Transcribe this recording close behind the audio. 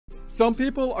Some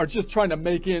people are just trying to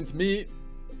make ends meet.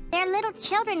 They're little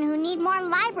children who need more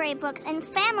library books and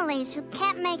families who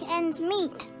can't make ends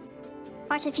meet. Of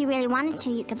course, if you really wanted to,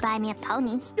 you could buy me a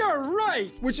pony. You're right!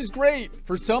 Which is great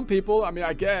for some people, I mean,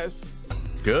 I guess.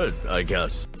 Good, I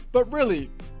guess. But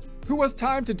really, who has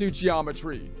time to do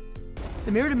geometry?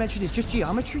 The mirror dimension is just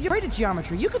geometry? You're great at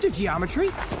geometry. You can do geometry.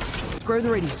 Square the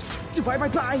radius. Divide by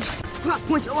pi. Plot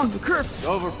points along the curve.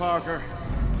 Over, Parker.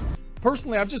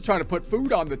 Personally, I'm just trying to put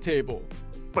food on the table.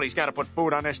 But he's got to put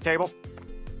food on this table?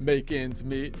 Make ends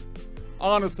meet.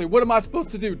 Honestly, what am I supposed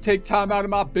to do? Take time out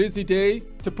of my busy day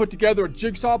to put together a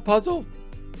jigsaw puzzle?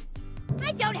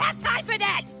 I don't have time for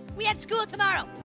that! We have school tomorrow!